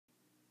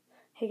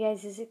Hey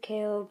guys, this is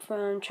Caleb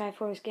from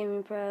Triforce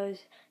Gaming Pros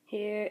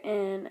here,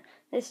 and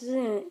this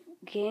isn't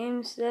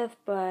game stuff,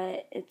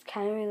 but it's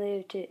kind of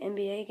related to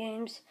NBA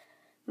games.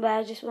 But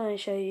I just want to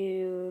show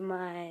you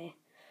my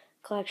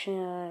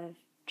collection of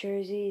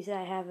jerseys.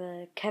 I have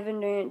a Kevin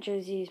Durant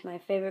jersey, he's my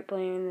favorite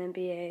player in the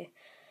NBA.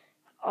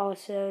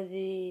 Also,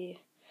 the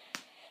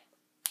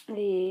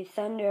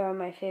Thunder are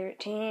my favorite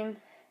team.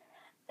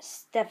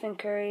 Stephen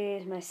Curry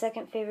is my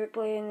second favorite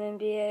player in the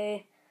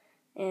NBA,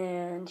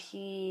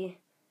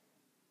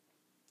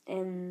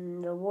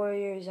 and the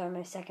Warriors are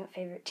my second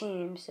favorite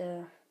team.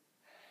 So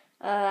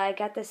I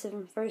got this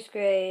in first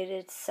grade.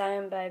 It's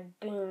signed by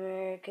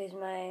Boomer because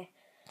my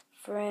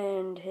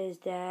friend, his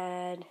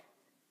dad,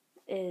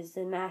 is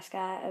the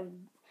mascot of.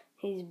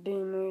 He's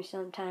Boomer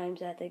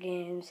sometimes at the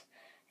games,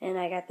 and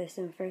I got this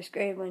in first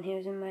grade when he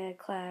was in my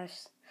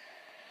class.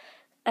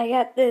 I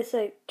got this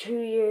like 2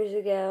 years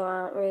ago.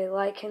 I don't really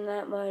like him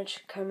that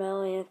much.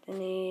 Carmelo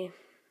Anthony,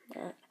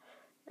 I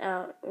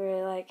don't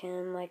really like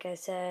him. Like I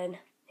said,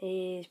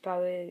 he's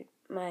probably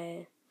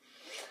I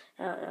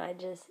don't know, I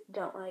just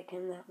don't like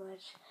him that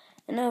much.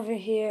 And over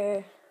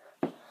here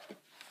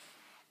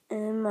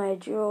in my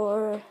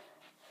drawer,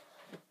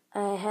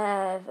 I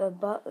have a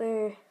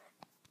Butler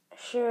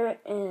shirt,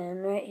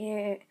 and right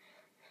here,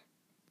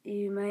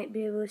 you might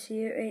be able to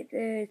see it right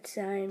there. It's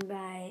signed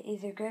by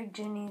either Greg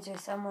Jennings or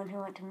someone who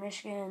went to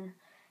Michigan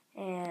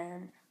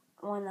and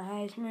won the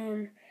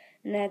Heisman.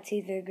 And that's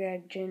either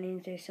Greg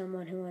Jennings or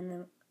someone who won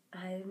the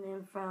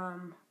Heisman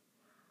from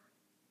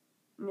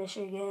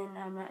Michigan.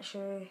 I'm not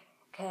sure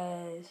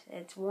because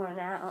it's worn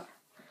out.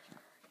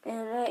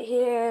 And right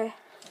here,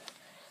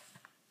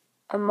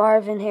 a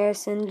Marvin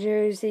Harrison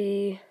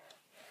jersey.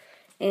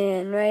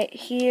 And right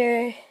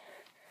here,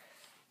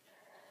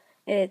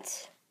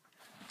 it's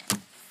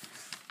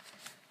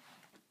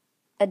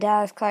a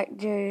Dallas Clark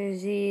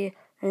jersey,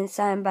 and it's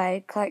signed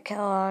by Clark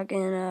Kellogg,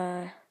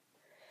 and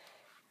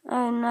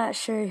I'm not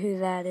sure who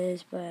that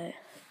is, but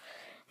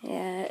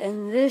yeah.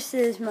 And this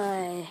is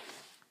my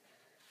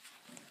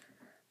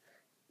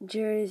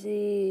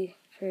jersey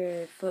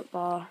for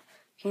football.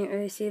 Can't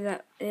really see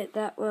it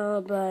that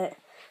well, but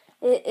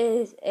it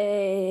is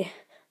a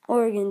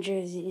Oregon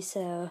jersey,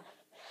 so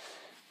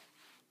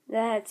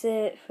that's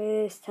it for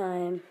this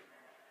time.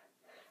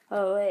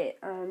 Oh wait,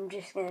 I'm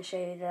just going to show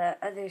you the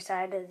other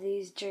side of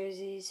these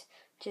jerseys,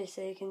 just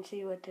so you can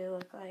see what they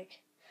look like.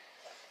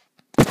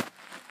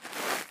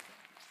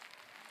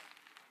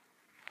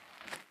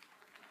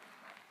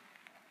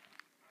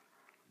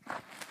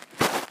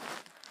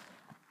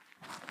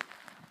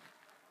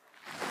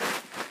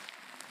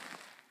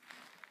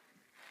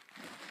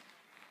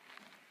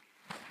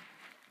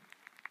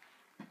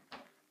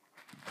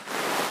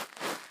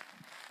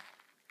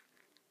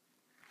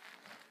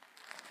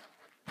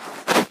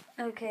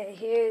 Okay,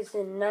 here's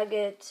the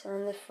Nuggets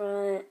on the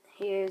front.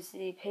 Here's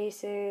the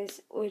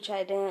Pacers, which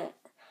I didn't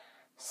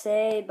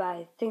say, but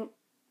I think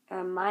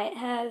I might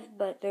have,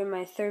 but they're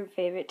my third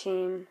favorite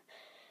team.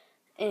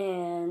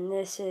 And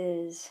this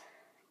is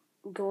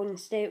Golden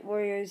State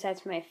Warriors.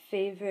 That's my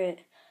favorite,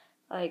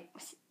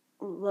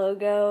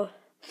 logo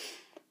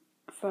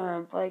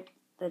from,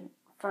 the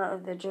front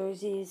of the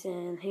jerseys.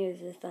 And here's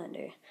the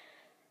Thunder.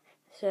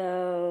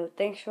 So,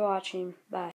 thanks for watching. Bye.